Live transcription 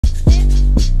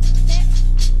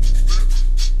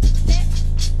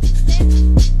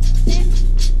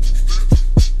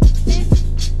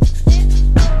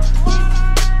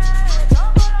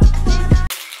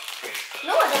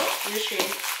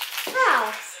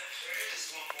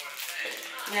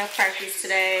We have practice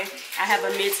today. I have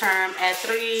a midterm at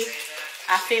 3.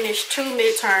 I finished 2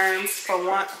 midterms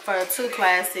for 2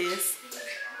 classes.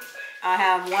 I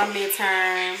have 1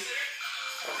 midterm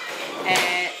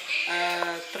at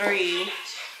 3,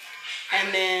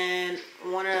 and then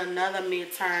another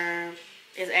midterm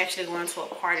is actually going to a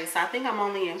party. So I think I'm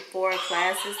only in 4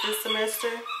 classes this semester.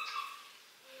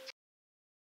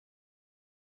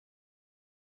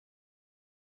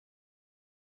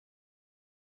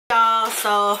 Y'all,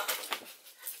 so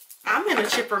I'm in a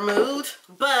chipper mood,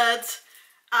 but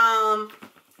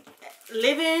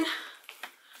living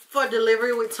for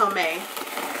delivery with Tomei.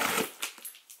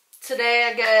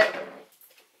 Today I got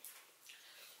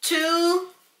 2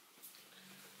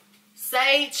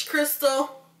 Sage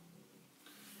Crystal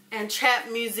and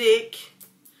Trap Music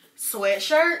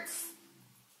sweatshirts.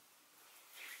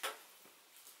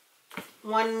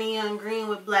 1 neon green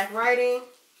with black writing.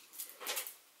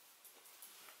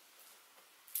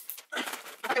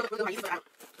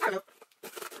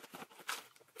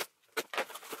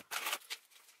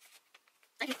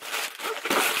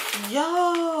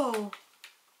 Yo,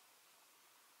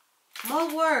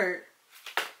 more word.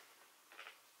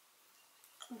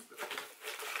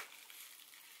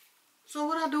 So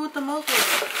what I do with the mug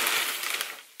word?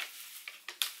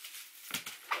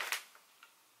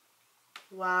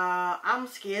 Wow, I'm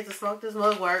scared to smoke this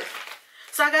mugwort.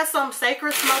 So I got some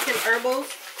Sacred Smoking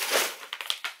Herbals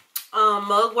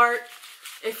mugwort.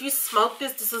 If you smoke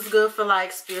this is good for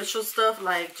like spiritual stuff,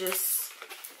 like just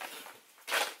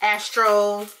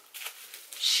astro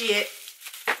shit.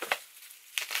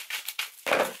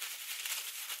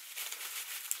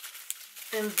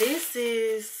 And this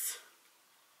is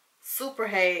Super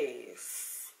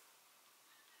Haze.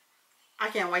 I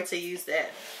can't wait to use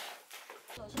that.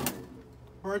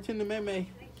 Bartender Meme.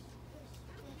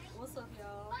 What's up,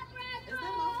 y'all? Is that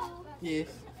my phone? Yes.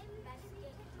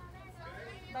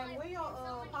 Baby, where your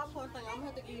popcorn thing? I'm gonna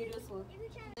have to give you this one.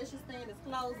 This thing is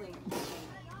closing.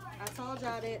 I told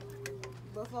y'all that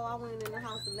before I went in the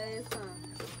house the last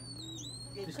time.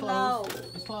 It's closed.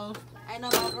 It's closed. Ain't no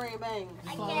more green beans.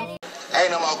 Ain't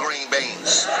no more green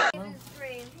beans.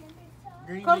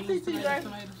 Green Come beans, see tomatoes, TJ.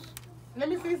 tomatoes. Let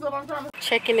me see what I'm trying to.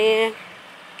 Checking in.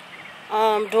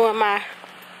 Doing my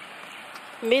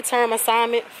midterm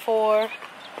assignment for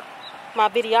my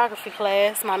videography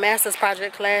class, my master's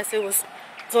project class. It was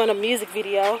doing a music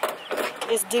video.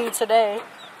 It's due today.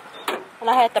 And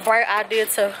I had the bright idea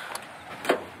to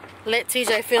let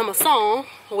TJ film a song,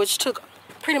 which took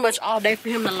pretty much all day for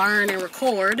him to learn and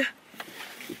record.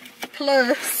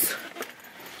 Plus,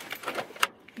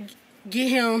 get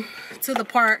him to the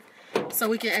park so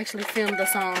we can actually film the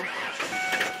song.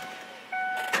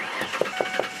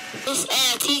 This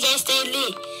TJ stay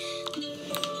lit.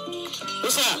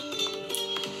 What's up?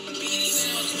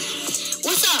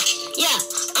 What's up? Yeah,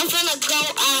 I'm finna go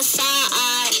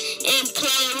outside and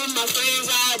play with my friends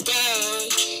all day.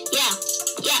 Yeah.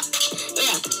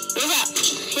 What's up?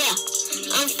 Yeah,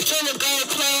 I'm finna go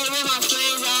play with my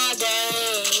friends all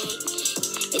day.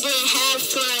 And then have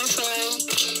fun.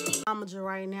 I'm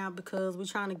right now because we're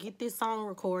trying to get this song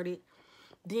recorded.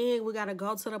 Then we gotta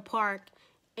go to the park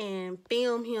and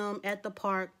film him at the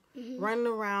park, running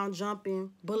around,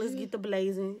 jumping, bullets get the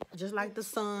blazing, just like the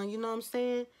sun, you know what I'm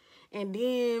saying? And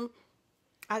then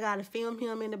I gotta film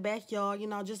him in the backyard, you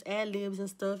know, just ad-libs and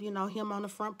stuff, you know, him on the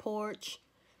front porch.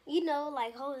 You know,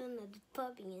 like holding the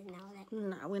puppy and all that.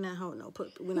 Nah, we're not holding no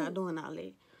puppy. We're not doing all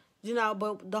that. You know,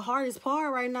 but the hardest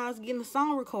part right now is getting the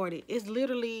song recorded. It's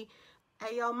literally,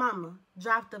 hey, yo, mama,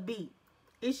 drop the beat.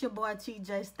 It's your boy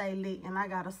TJ Stay Lit, and I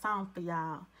got a song for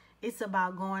y'all. It's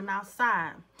about going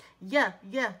outside. Yeah.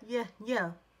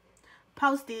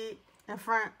 Posted in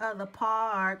front of the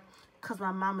park, cause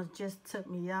my mama just took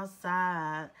me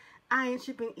outside. I ain't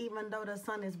tripping even though the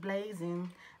sun is blazing.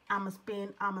 I'ma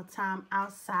spend all my time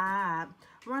outside.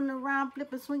 Running around,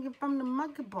 flipping, swinging from the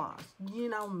monkey bars. You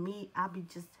know me, I be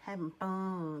just having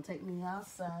fun. Take me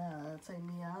outside, take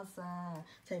me outside,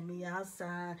 take me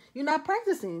outside. You're not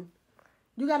practicing.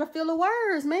 You gotta feel the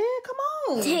words, man. Come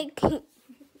on.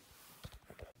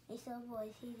 It's your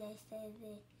boy TJ Stay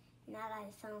Lit. And I got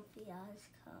a song for y'all.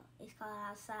 It's called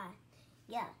Outside.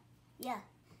 Yeah.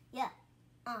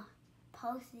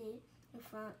 Posted in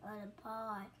front of the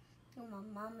park. And my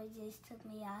mama just took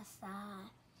me outside.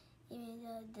 Even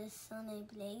though the sun ain't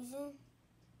blazing.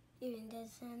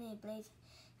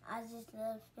 I just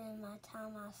love spending my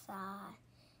time outside.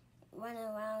 Running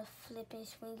around, flipping,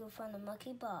 swinging from the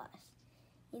monkey bars.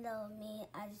 You know me,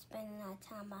 I just spending my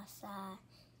time outside.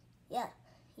 Yeah.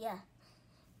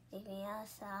 Take me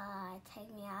outside, take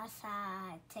me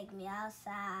outside, take me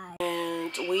outside. And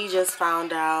we just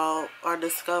found out or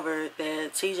discovered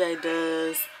that TJ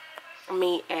does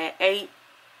meet at 8,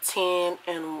 10,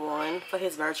 and 1 for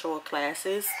his virtual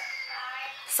classes.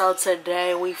 So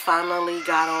today we finally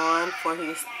got on for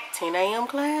his 10 a.m.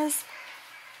 class.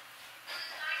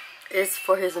 It's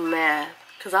for his math.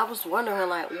 Because I was wondering,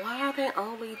 like, why are they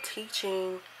only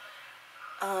teaching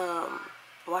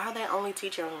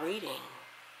reading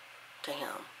to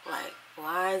him? Like,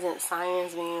 why isn't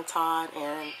science being taught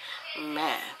and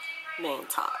math being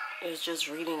taught? It's just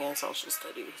reading and social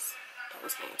studies that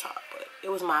was being taught, but it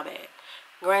was my bad.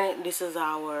 Granted, this is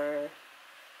our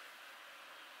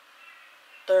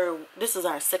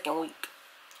second week.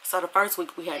 So the first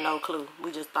week we had no clue.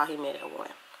 We just thought he met at 1.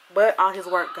 But all his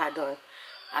work got done.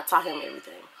 I taught him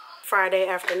everything. Friday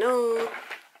afternoon.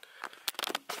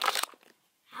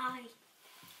 Hi.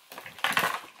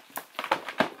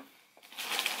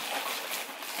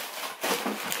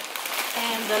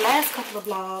 And the last couple of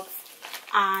vlogs,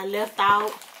 I left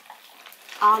out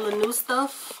all the new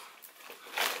stuff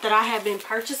that I have been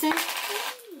purchasing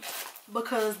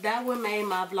because that would make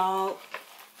my vlog.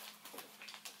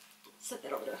 Set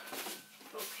that over there.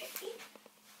 Okay.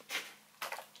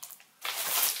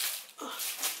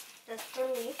 That's for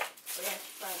me. That's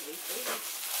probably for you.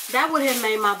 That would have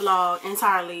made my vlog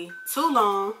entirely too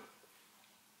long.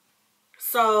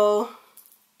 So,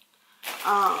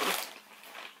 I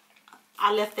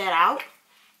left that out.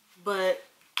 But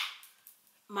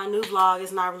my new vlog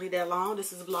is not really that long.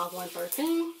 This is vlog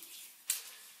 113.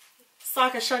 So I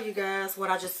can show you guys what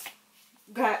I just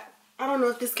got. I don't know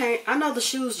if this came. I know the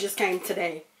shoes just came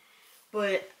today.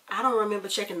 But I don't remember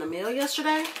checking the mail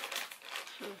yesterday.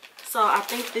 So I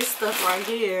think this stuff right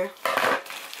here.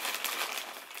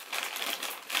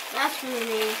 That's for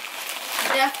me.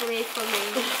 Definitely for me.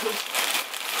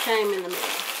 Came in the mail.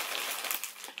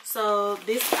 So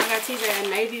this, I got TJ a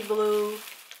navy blue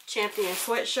champion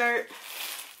sweatshirt.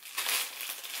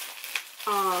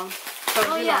 Oh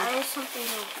yeah, there's something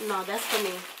else. No, that's for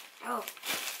me. Oh.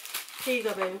 Here you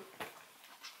go, baby.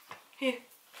 Here.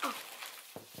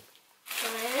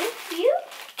 Thank you.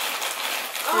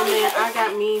 And then I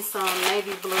got me some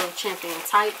navy blue champion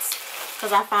tights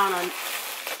because I found a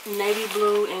navy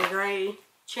blue and gray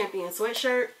champion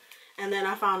sweatshirt, and then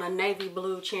I found a navy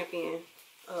blue champion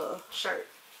shirt.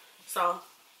 So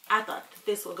I thought that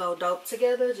this would go dope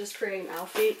together, just creating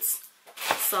outfits.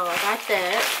 So I got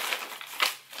that.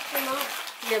 Hey, Mom.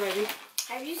 Yeah, baby.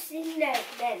 Have you seen that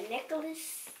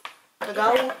necklace? The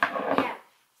gold one? Yeah.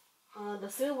 The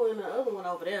silver and the other one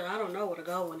over there. I don't know what the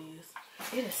gold one is.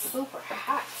 It is super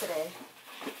hot today.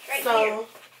 Right so, here.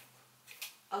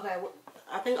 Okay, well,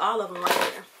 I think all of them right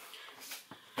there.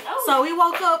 Oh. So we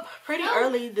woke up pretty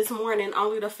early this morning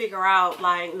only to figure out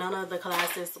like none of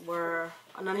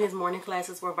his morning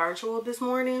classes were virtual this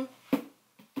morning.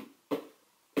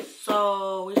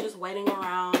 So we're just waiting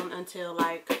around until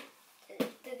like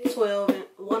 12 and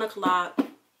 1 o'clock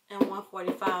and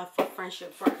 1:45 for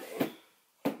Friendship Friday.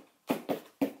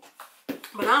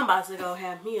 But I'm about to go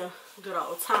have me a good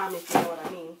old time, if you know what I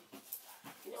mean.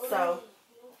 So,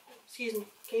 excuse me,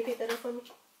 can you pick that up for me?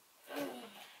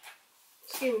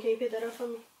 Excuse me, can you pick that up for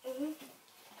me?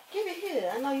 Give it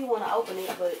here. I know you want to open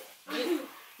it, but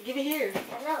give it here.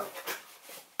 Hello.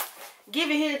 Give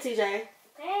it here, TJ.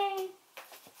 Okay.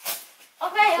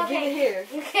 Okay, So give it here.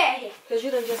 Okay. Because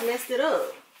you done just messed it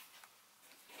up.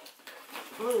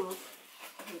 Move.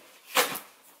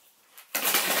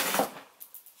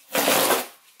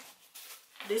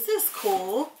 This is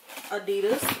cool,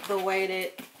 Adidas, the way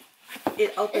that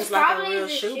it opens It's like a probably real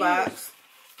the shoebox.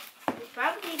 It's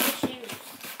probably the shoes.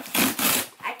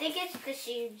 I think it's the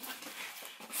shoes.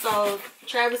 So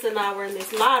Travis and I were in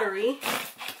this lottery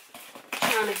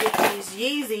trying to get these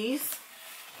Yeezys.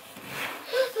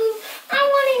 I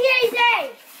want a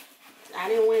Yeezy. I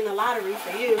didn't win the lottery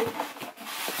for you.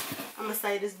 I'm going to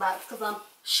save this box because I'm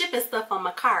shipping stuff on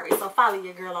Macari. So follow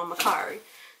your girl on Macari.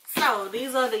 So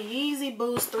these are the Yeezy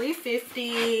Boost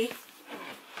 350.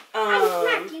 I'm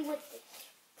snarky with this.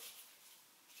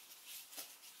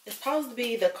 It's supposed to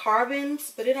be the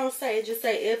carbons, but it don't say. It just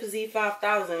say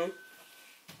FZ5000.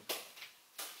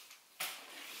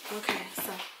 Okay,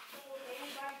 so.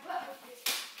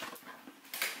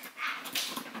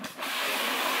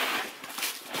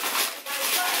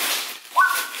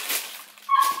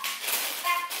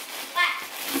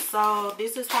 So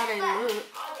this is how they look.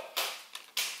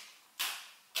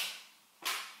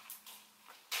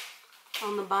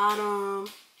 On the bottom.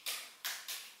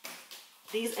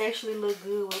 These actually look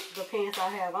good with the pants I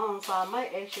have on, so I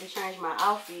might actually change my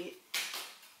outfit.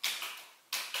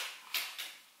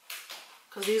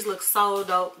 because these look so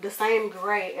dope. The same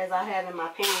gray as I have in my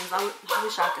pants. I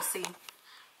wish I could see.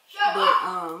 But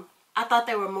I thought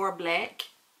they were more black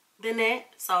than that,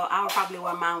 so I would probably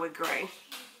wear mine with gray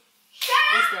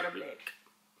instead of black.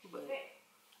 But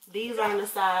these are in the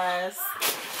size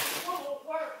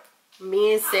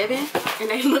men's 7, and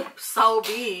they look so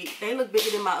big. They look bigger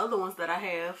than my other ones that I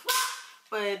have.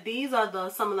 But these are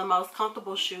some of the most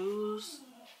comfortable shoes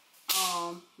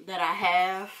that I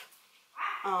have.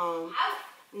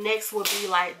 Next would be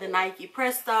like the Nike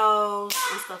Prestos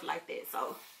and stuff like that.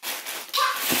 So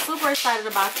super excited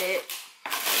about that.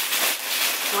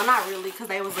 Well, not really, because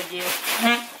they was a gift.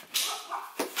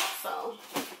 So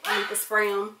I need to spray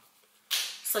them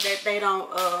so that they don't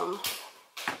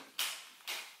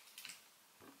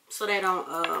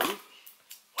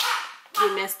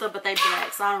get messed up, but they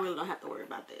black, so I really don't have to worry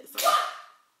about that. So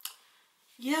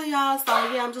yeah, y'all.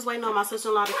 So yeah, I'm just waiting on my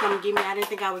sister-in-law to come and get me. I didn't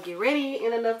think I would get ready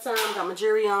in enough time. Got my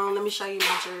jewelry on. Let me show you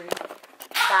my jewelry.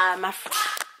 By my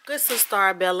good sister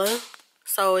Arbella.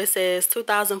 So it says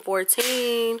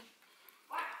 2014,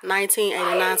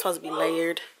 1989. Supposed to be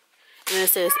layered. And it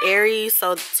says Aries.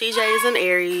 So TJ is an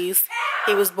Aries.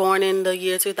 He was born in the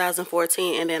year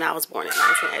 2014, and then I was born in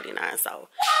 1989. So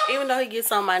even though he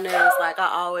gets on my nerves, like I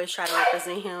always try to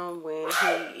represent him when he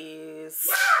is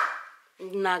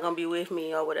not gonna be with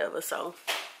me or whatever. So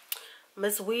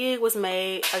this wig was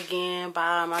made again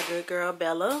by my good girl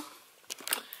Bella,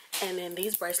 and then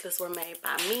these bracelets were made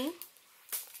by me.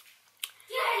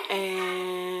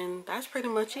 And that's pretty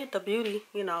much it. The beauty,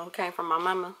 you know, came from my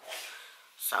mama.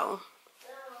 So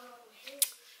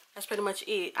that's pretty much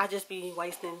it. I just be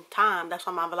wasting time. That's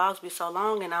why my vlogs be so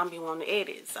long and I don't be wanting to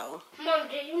edit. So Mom,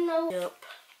 did you know? yep.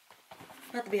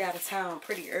 I have to be out of town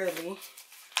pretty early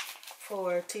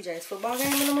for TJ's football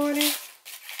game in the morning.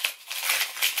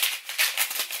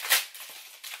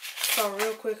 So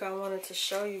real quick, I wanted to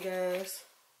show you guys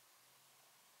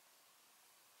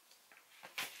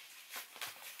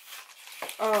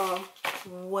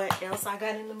what else I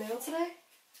got in the mail today.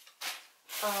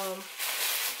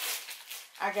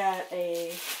 I got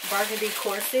a burgundy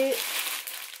corset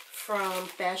from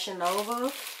Fashion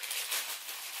Nova.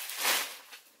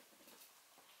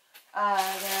 I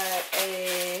got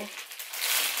a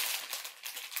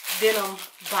denim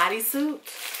bodysuit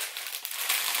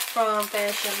from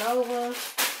Fashion Nova.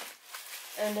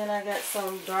 And then I got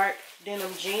some dark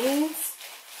denim jeans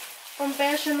from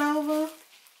Fashion Nova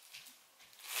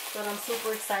that I'm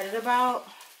super excited about.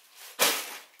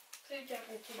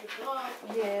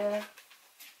 Yeah.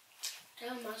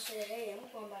 Tell him I said, hey, I'm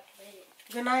going back to bed.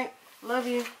 Good night. Love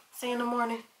you. See you in the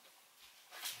morning.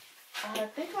 I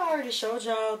think I already showed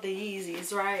y'all the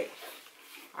Yeezys, right?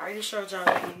 I already showed y'all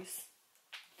these.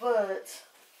 But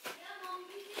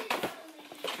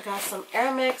I got some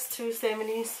Air Max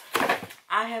 270s.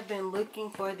 I have been looking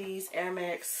for these Air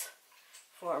Max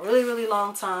for a really, really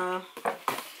long time.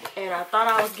 And I thought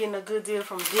I was getting a good deal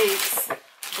from Dick's,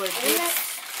 but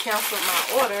Dick's canceled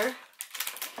my order.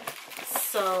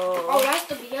 So oh, that's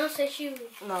the Beyonce shoes.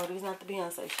 No, these not the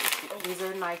Beyonce shoes. These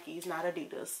are Nikes, not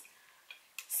Adidas.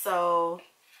 So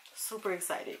super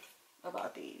excited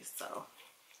about these. So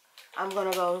I'm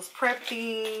gonna go prep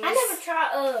these. I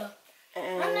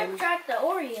never tried the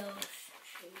Oreos.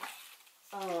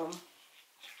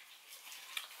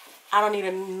 I don't need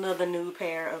another new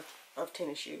pair of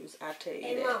tennis shoes. I'll tell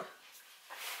you that. Mom,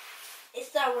 it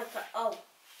starts with the O.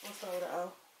 What's over the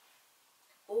O?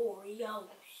 Oreos.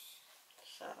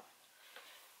 So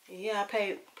yeah, I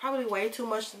paid probably way too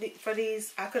much for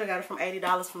these. I could have got it from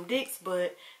 $80 from Dick's,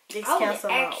 but Dick's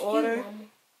canceled my order.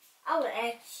 I would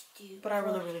ask you. But I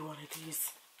really, really wanted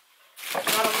these. I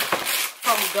got them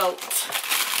from GOAT.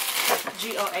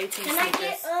 G-O-A-T. Can I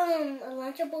get a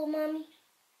Lunchable, Mommy?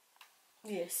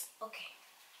 Yes. Okay.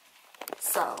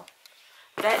 So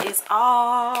that is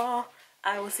all.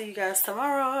 I will see you guys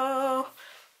tomorrow.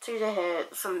 TJ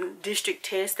had some district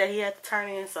tests that he had to turn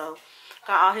in, so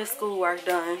got all his schoolwork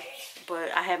done,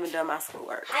 but I haven't done my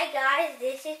schoolwork. Hi guys,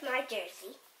 this is my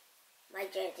jersey. My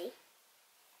jersey.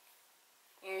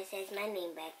 And it says my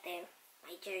name back there.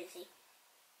 My jersey.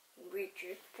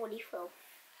 Richard 44.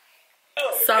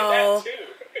 So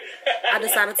I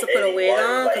decided to put a wig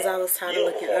on because I was tired of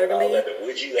looking ugly.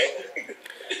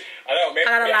 I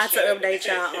got a lot to update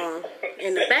y'all on.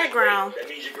 In the background,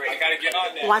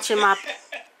 watching my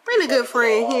really good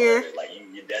friend here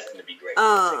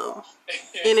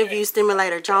interview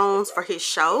Stimulator Jones for his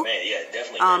show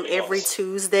every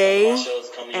Tuesday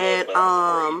at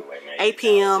 8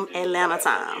 p.m. Atlanta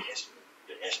time.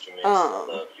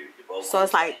 So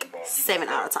it's like 7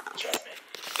 hour time.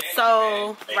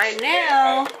 So right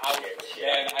now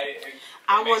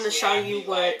I want to show you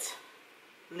what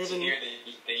living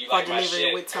for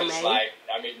delivery with Tomei. Like,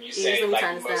 I mean, you say like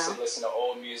you mostly listen to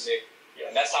old music,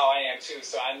 and that's how I am too.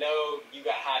 So I know you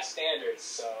got high standards.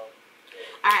 So.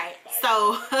 All right,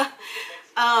 so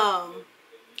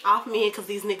off me because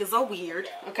these niggas are weird.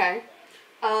 Okay,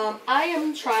 I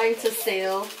am trying to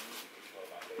sell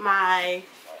my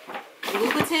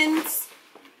Louboutins.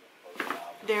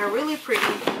 They're really pretty.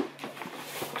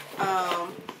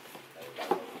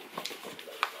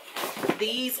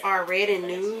 These are red and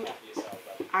nude.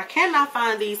 I cannot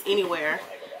find these anywhere.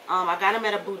 I got them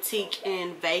at a boutique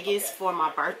in Vegas for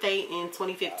my birthday in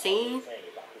 2015.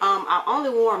 I only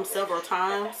wore them several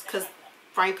times because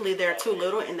frankly they're too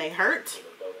little and they hurt.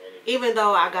 Even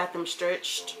though I got them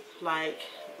stretched, like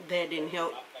that didn't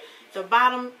help. The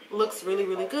bottom looks really,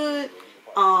 really good.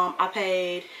 I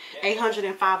paid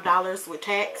 $805 with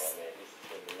tax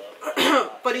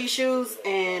for these shoes,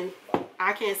 and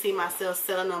I can't see myself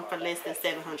selling them for less than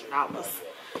 $700.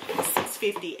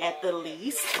 $650 at the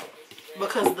least,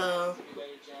 because the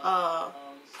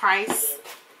price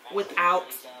without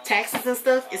taxes and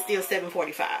stuff is still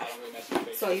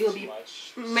 $745. So you'll be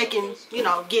making, you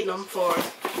know, getting them for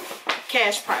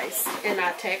cash price and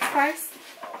not tax price.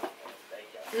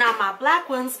 Now my black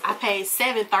ones, I paid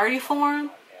 $730 for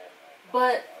them,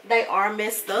 but they are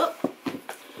messed up.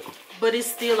 But it's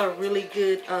still a really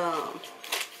good,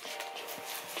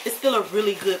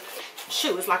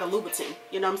 shoe. It's like a Louboutin.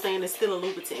 You know what I'm saying? It's still a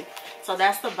Louboutin. So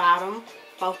that's the bottom.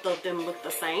 Both of them look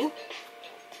the same.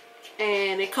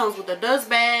 And it comes with the dust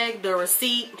bag, the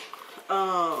receipt,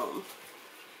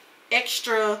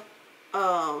 extra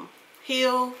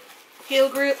heel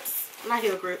grips. Not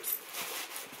heel grips.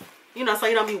 You know, so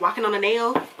you don't be walking on a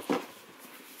nail.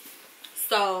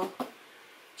 So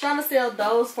trying to sell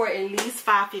those for at least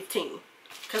 $515,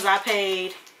 because I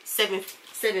paid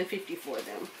 $750 for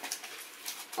them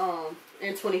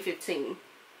in 2015.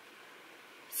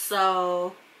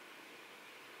 So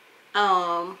turn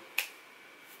on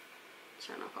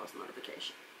post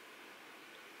notification.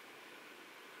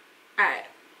 Alright.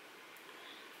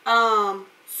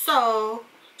 So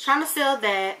trying to sell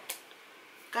that.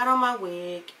 Got on my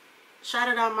wig.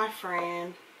 Shouted out my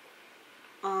friend.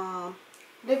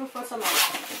 Living for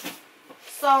Tomei.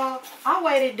 So I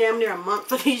waited damn near a month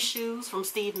for these shoes from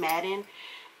Steve Madden,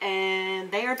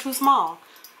 and they are too small.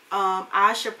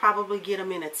 I should probably get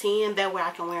them in a 10. That way I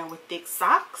can wear them with thick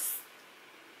socks.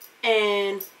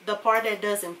 And the part that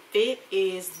doesn't fit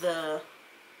is the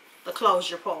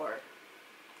closure part.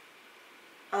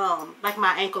 Like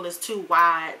my ankle is too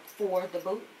wide for the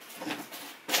boot.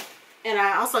 And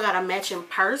I also got a matching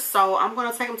purse, so I'm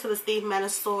gonna take them to the Steve Madden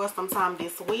store sometime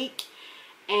this week,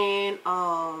 and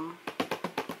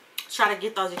try to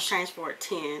get those exchanged for a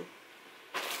 10.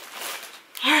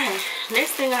 Alright,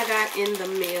 next thing I got in the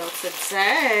mail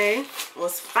today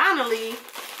was finally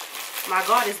my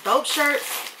God is Dope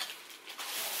shirts.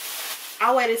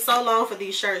 I waited so long for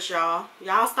these shirts, y'all.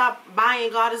 Y'all stop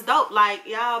buying God is Dope. Like,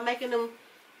 y'all making them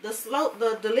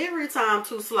the delivery time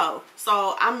too slow.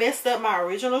 So I messed up my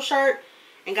original shirt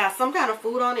and got some kind of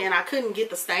food on it, and I couldn't get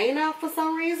the stain out for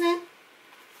some reason.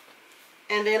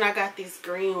 And then I got this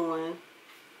green one.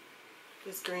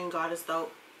 This green God is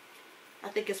Dope. I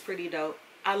think it's pretty dope.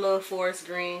 I love forest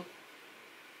green,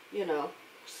 you know,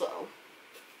 so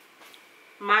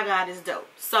my God is dope.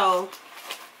 So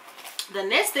the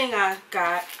next thing I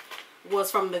got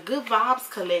was from the Good Vibes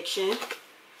collection.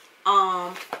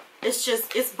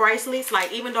 It's bracelets.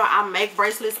 Like, even though I make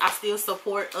bracelets, I still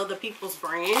support other people's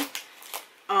brand.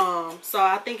 So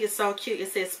I think it's so cute.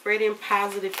 It says spreading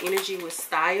positive energy with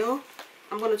style.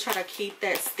 I'm going to try to keep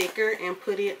that sticker and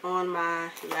put it on my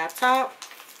laptop.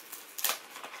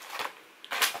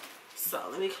 So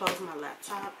let me close my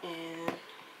laptop and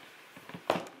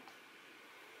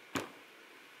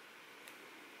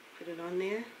put it on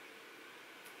there.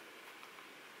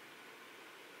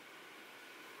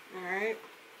 Alright.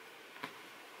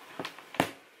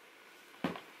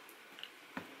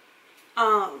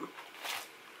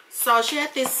 So she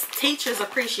had this teacher's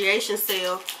appreciation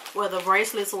sale where the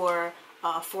bracelets were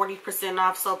 40%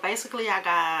 off. So basically I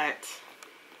got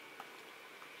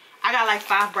like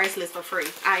 5 bracelets for free.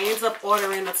 I ended up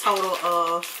ordering a total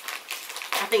of,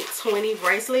 I think, 20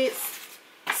 bracelets.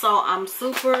 So I'm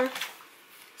super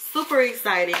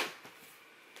excited.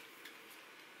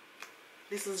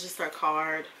 This is just her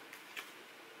card.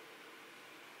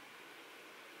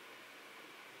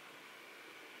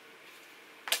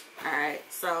 Alright,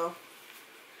 so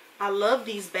I love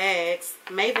these bags.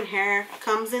 Maven Hair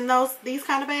comes in these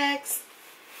kind of bags.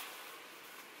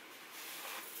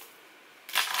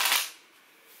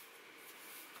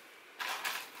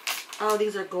 Oh,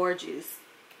 these are gorgeous.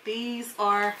 These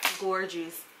are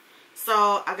gorgeous.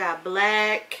 So I got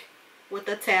black with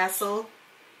the tassel.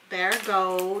 They're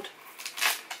gold.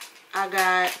 I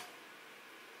got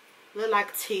look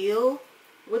like teal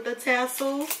with the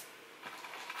tassel.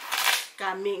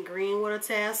 Got mint green with a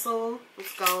tassel.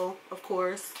 Let's go, of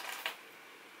course.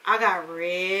 I got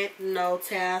red, no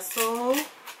tassel.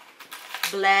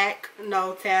 Black,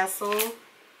 no tassel.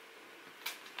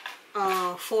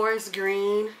 Forest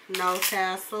green, no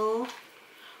tassel.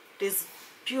 This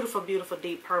beautiful, beautiful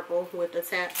deep purple with the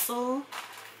tassel.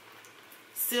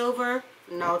 Silver,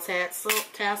 no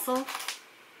tassel.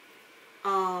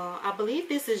 I believe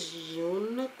this is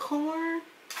unicorn.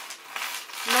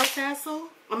 No tassel.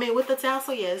 I mean, with the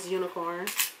tassel, yes, unicorn.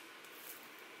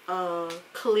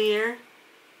 Clear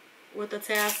with the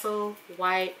tassel.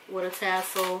 White with a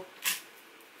tassel.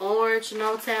 Orange,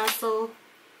 no tassel.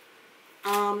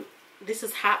 This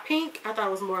is hot pink. I thought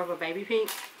it was more of a baby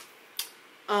pink.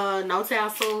 No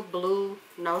tassel. Blue,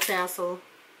 no tassel.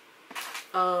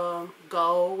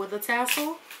 Gold with a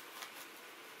tassel.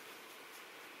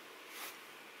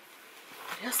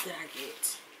 What else did I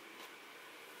get?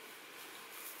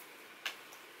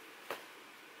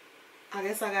 I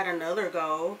guess I got another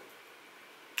gold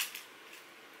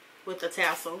with the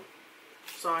tassel.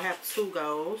 So I have 2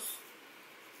 golds.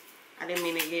 I didn't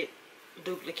mean to get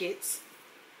duplicates.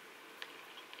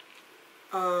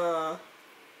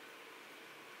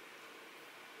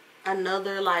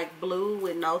 Another like blue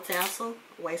with no tassel.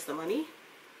 Waste of money.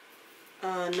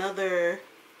 Another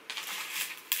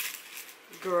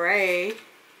gray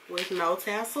with no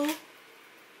tassel.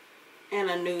 And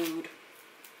a nude.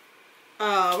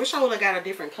 Wish I would have got a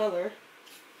different color.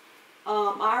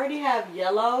 I already have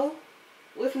yellow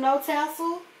with no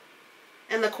tassel.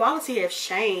 And the quality has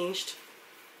changed.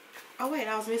 Oh wait,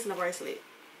 I was missing a bracelet.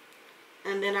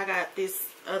 And then I got this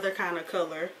other kind of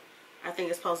color. I think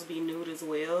it's supposed to be nude as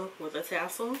well with a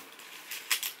tassel.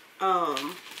 So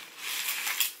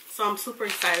I'm super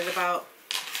excited about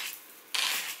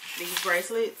these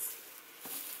bracelets.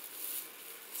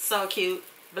 So cute.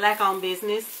 Black on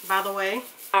business, by the way.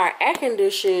 Our air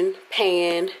conditioning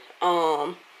pan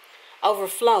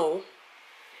overflowed,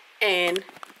 and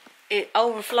it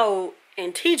overflowed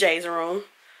in TJ's room.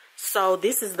 So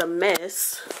this is the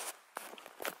mess.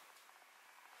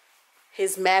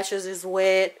 His mattress is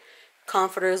wet,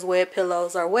 comforter is wet,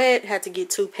 pillows are wet. Had to get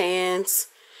 2 pans.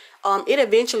 It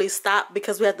eventually stopped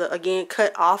because we had to again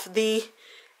cut off the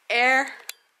air.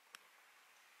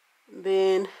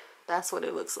 Then that's what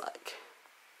it looks like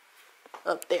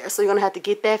up there. So you're gonna have to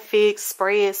get that fixed,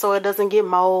 spray it so it doesn't get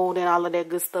mold and all of that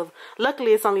good stuff.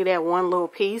 Luckily it's only that one little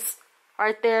piece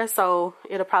right there, so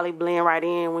it'll probably blend right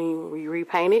in when we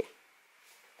repaint it.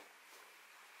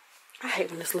 I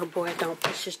hate when this little boy don't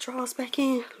push his drawers back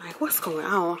in. Like, what's going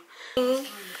on?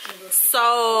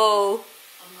 So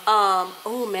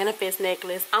oh, manifest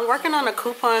necklace. I'm working on a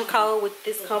coupon code with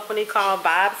this company called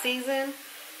Vibe Season.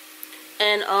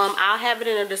 And I'll have it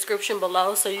in the description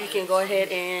below so you can go ahead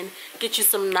and get you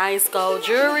some nice gold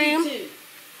jewelry.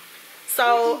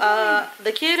 So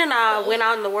the kid and I went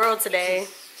out in the world today.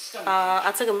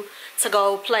 I took him to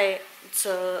go play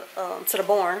to the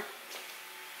barn.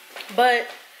 But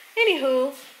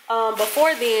anywho,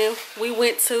 before then we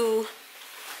went to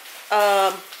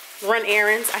run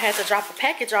errands. I had to drop a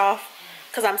package off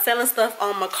because I'm selling stuff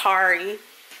on Mercari.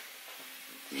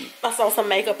 I saw some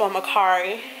makeup on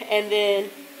Mercari, and then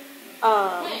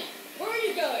Where are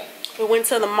you going? we went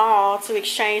to the mall to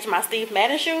exchange my Steve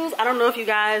Madden shoes. I don't know if you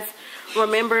guys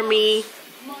remember me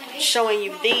showing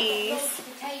you these.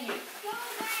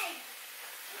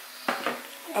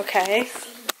 Okay,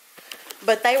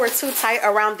 but they were too tight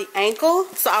around the ankle,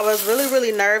 so I was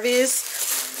really nervous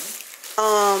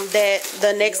that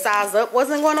the next size up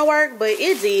wasn't going to work, but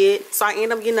it did. So I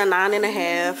ended up getting a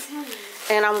 9.5.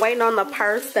 And I'm waiting on the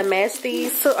purse to match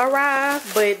these to arrive.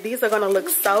 But these are going to look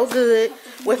so good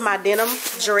with my denim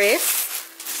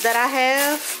dress that I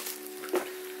have.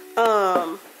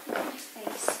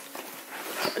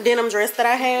 Denim dress that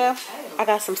I have. I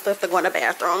got some stuff to go in the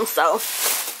bathroom. So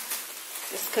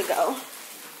this could go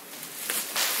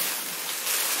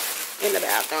in the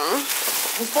bathroom.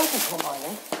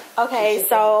 Okay,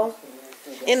 so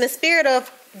in the spirit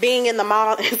of being in the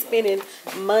mall and spending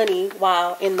money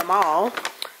while in the mall,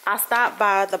 I stopped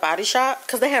by the Body Shop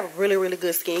because they have really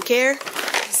good skincare.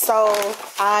 So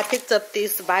I picked up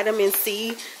this vitamin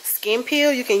C skin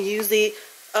peel. You can use it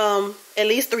at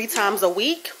least 3 times a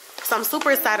week. So I'm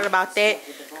super excited about that.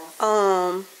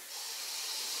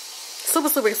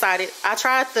 Super excited. I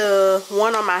tried the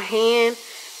one on my hand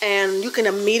and you can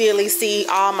immediately see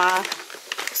all my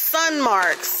sun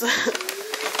marks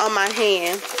on my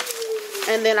hand.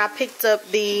 And then I picked up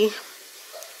the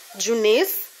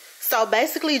Jeunesse. So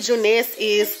basically Jeunesse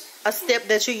is a step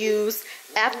that you use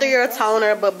after your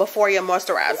toner but before your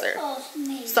moisturizer.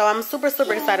 So I'm super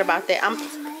excited about that.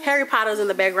 Harry Potter's in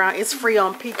the background. It's free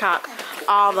on Peacock,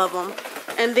 all of them.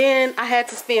 And then I had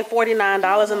to spend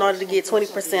 $49 in order to get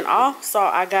 20% off. So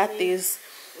I got this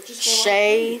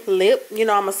Shea lip. You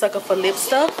know I'm a sucker for lip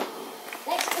stuff.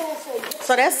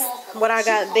 So that's what I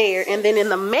got there. And then in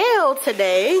the mail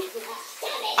today,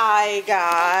 I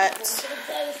got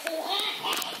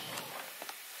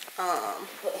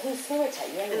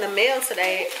in the mail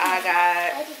today, I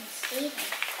got, I'm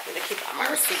gonna keep all my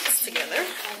receipts together,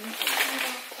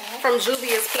 from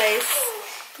Juvia's Place,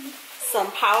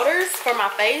 some powders for my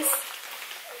face.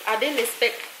 I didn't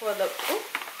expect for the, ooh,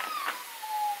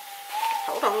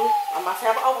 hold on, I'm about to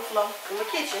have an overflow in the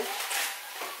kitchen.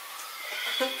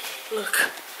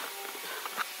 Look.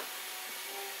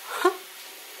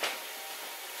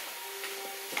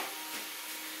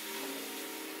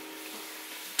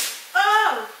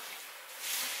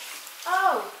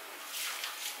 Oh,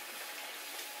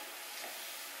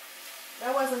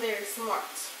 that wasn't very smart.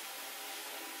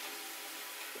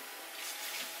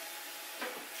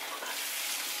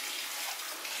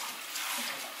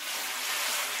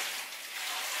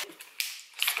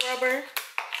 Scrubber.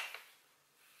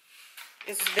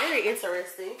 It's very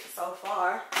interesting so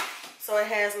far. So it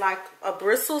has like a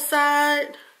bristle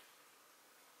side.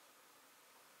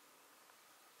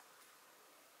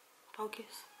 Focus.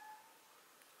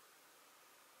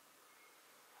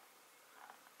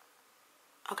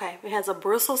 Okay, it has a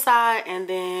bristle side and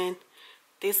then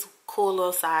this cool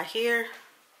little side here.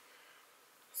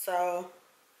 So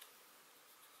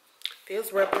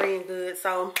feels rubbery and good.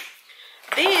 So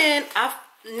then I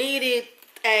needed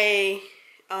a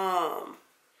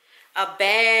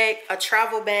bag, a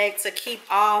travel bag to keep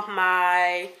all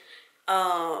my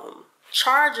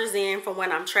chargers in for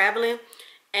when I'm traveling.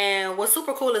 And what's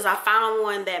super cool is I found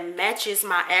one that matches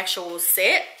my actual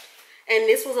set. And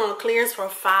this was on clearance for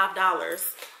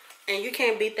 $5. And you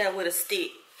can't beat that with a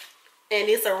stick. And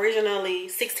it's originally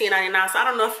 $16.99. So I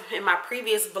don't know if in my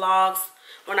previous vlogs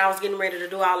when I was getting ready to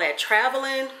do all that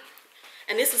traveling.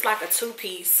 And this is like a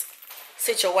two-piece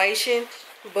situation.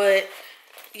 But,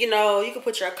 you know, you can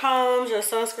put your combs, your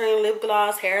sunscreen, lip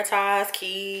gloss, hair ties,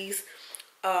 keys,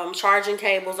 charging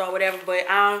cables or whatever. But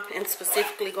I am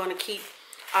specifically going to keep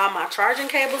all my charging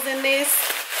cables in this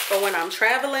for when I'm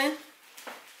traveling.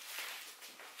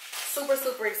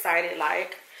 Super excited,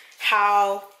 like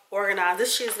how organized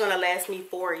this shit is gonna last me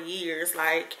 4 years.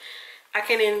 Like I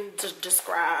can't even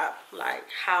describe like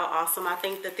how awesome I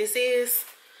think that this is.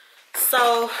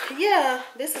 So yeah,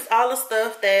 this is all the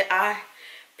stuff that I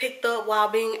picked up while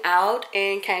being out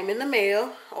and came in the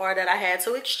mail, or that I had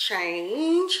to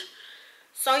exchange.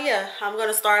 So yeah, I'm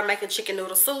gonna start making chicken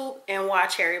noodle soup and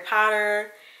watch Harry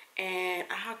Potter, and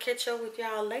I'll catch up with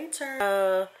y'all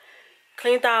later.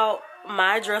 Cleaned out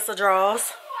my dresser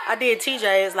drawers. I did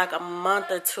TJ's like a month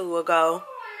or two ago.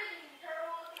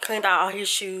 Cleaned out all his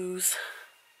shoes.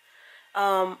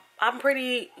 I'm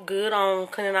pretty good on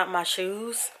cleaning out my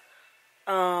shoes.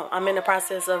 I'm in the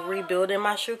process of rebuilding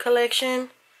my shoe collection.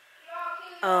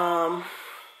 I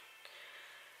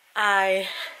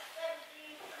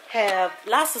have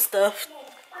lots of stuff.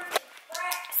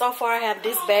 So far I have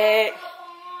this bag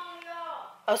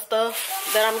of stuff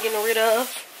that I'm getting rid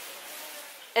of.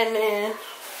 And then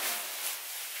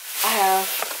I have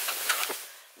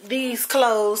these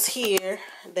clothes here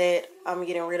that I'm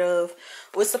getting rid of.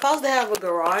 We're supposed to have a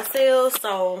garage sale,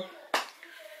 so,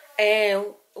 and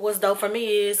what's dope for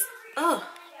me is I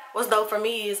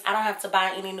don't have to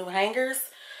buy any new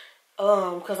hangers.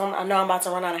 Cause I know I'm about to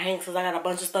run out of hangers because I got a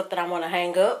bunch of stuff that I want to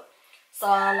hang up. So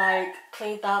I like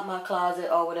cleaned out my closet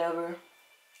or whatever.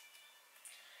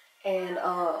 And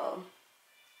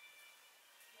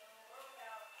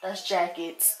that's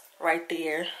jackets right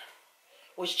there,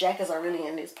 which jackets are really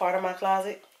in this part of my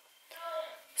closet.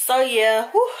 So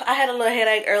yeah, I had a little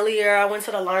headache earlier. I went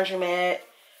to the laundromat.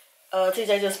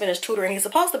 TJ just finished tutoring. He's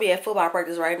supposed to be at football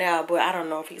practice right now, but I don't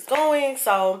know if he's going.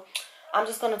 So I'm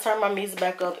just going to turn my music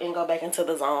back up and go back into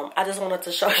the zone. I just wanted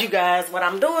to show you guys what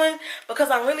I'm doing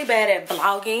because I'm really bad at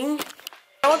vlogging.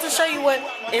 I want to show you what's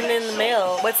in the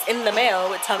mail with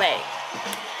Tomei.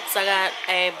 So I got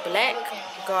a black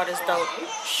Goddess Dope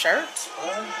shirt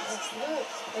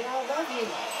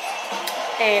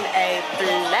and a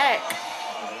black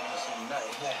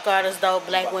Goddess Dope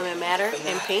Black Women Matter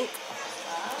in pink.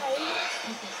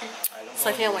 So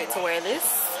I can't wait to wear this.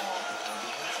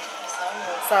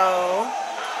 So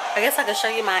I guess I can show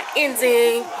you my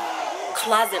ending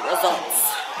closet results.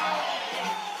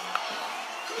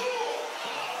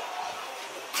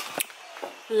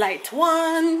 Light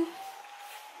 1,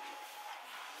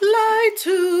 light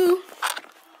 2.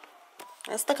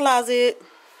 That's the closet.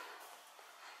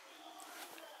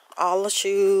 All the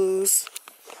shoes,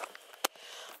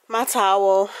 my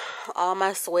towel, all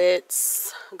my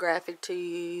sweats, graphic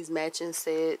tees, matching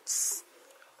sets,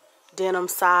 denim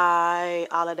side,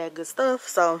 all of that good stuff.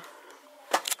 So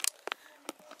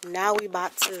now we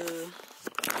about to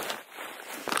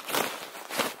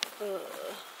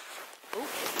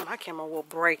my camera will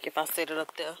break if I set it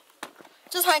up there.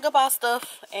 Just hang up our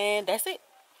stuff and that's it.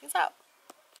 Peace out.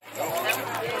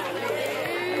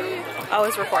 Oh,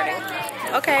 it's recording.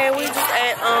 Okay, we just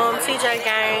at TJ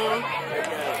Gang.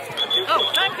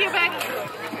 Oh, thank you, baby.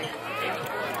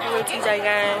 We're at TJ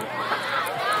Gang.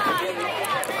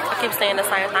 I keep saying the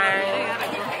same thing.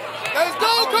 Let's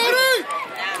go, Cody!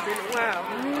 Wow.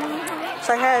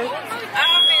 Say hey.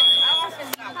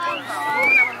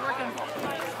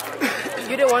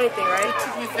 You didn't want anything, right?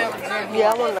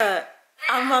 Yeah, I want.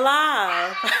 I'm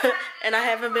alive, and I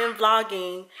haven't been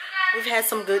vlogging. We've had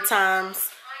some good times.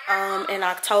 In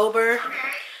October,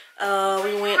 we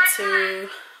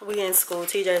in school.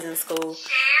 TJ's in school.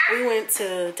 We went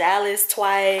to Dallas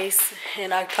twice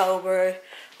in October.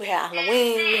 We had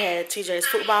Halloween. We had TJ's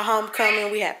football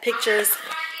homecoming. We had pictures,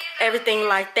 everything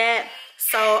like that.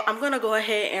 So I'm gonna go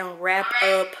ahead and wrap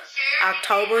up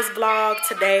October's vlog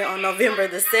today on November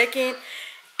the 2nd,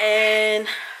 and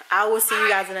I will see you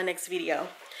guys in the next video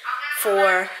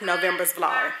for November's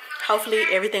vlog. Hopefully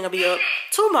everything will be up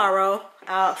tomorrow.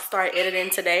 I'll start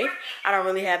editing today. I don't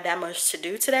really have that much to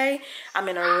do today. I'm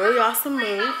in a really awesome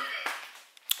mood.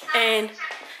 And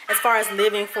as far as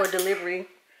living for delivery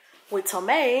with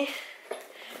Tomei,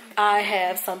 I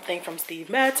have something from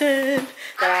Steve Madden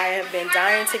that I have been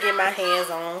dying to get my hands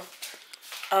on.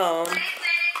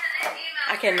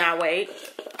 I cannot wait.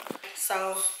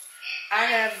 So I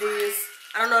have this.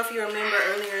 I don't know if you remember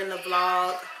earlier in the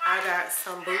vlog, I got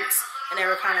some boots and they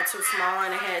were kind of too small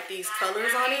and it had these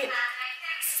colors on it.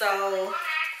 So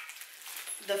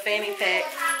the fanny pack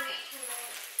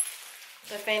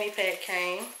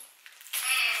came,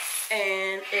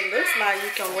 and it looks like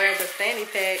you can wear the fanny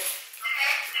pack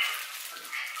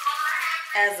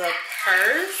as a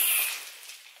purse.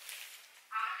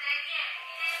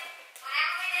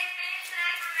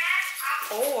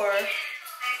 Or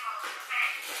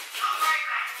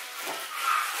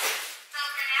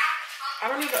I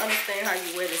don't even understand how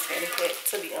you wear this fanny pack,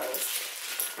 to be honest.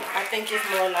 I think it's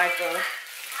more like a,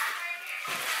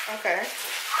 okay,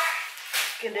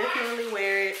 you can definitely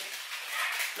wear it.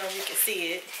 I don't know if you can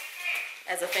see it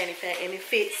as a fanny pack, and it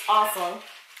fits awesome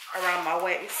around my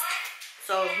waist.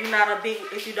 So if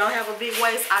you don't have a big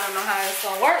waist, I don't know how it's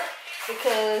gonna work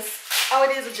because, oh,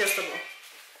 it is adjustable.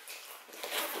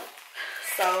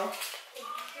 So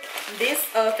this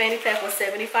fanny pack was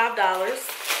 $75.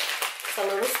 It's a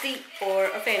little steep for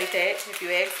a fanny pack, if you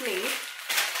ask me.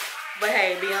 But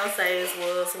hey, Beyonce's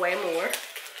was way more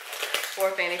for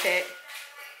a fanny pack.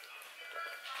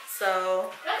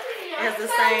 So it has the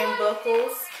same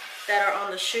buckles that are on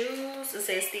the shoes. It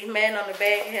says Steve Madden on the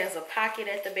back. It has a pocket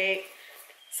at the back.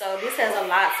 So this has a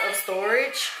lot of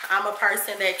storage. I'm a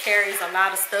person that carries a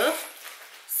lot of stuff.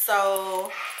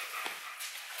 So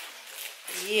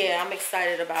yeah, I'm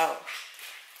excited about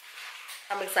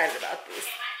this.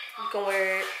 You can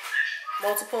wear it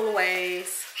multiple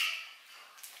ways.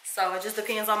 So it just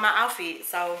depends on my outfit.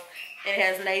 So it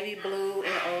has navy blue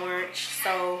and orange.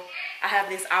 So I have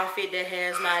this outfit that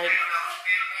has like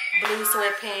blue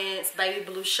sweatpants, baby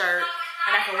blue shirt,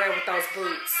 and I can wear it with those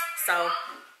boots. So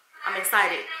I'm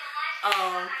excited.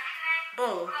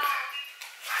 Boom.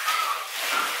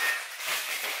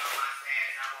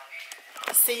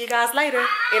 See you guys later.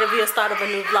 It'll be a start of a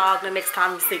new vlog the next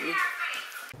time you see me.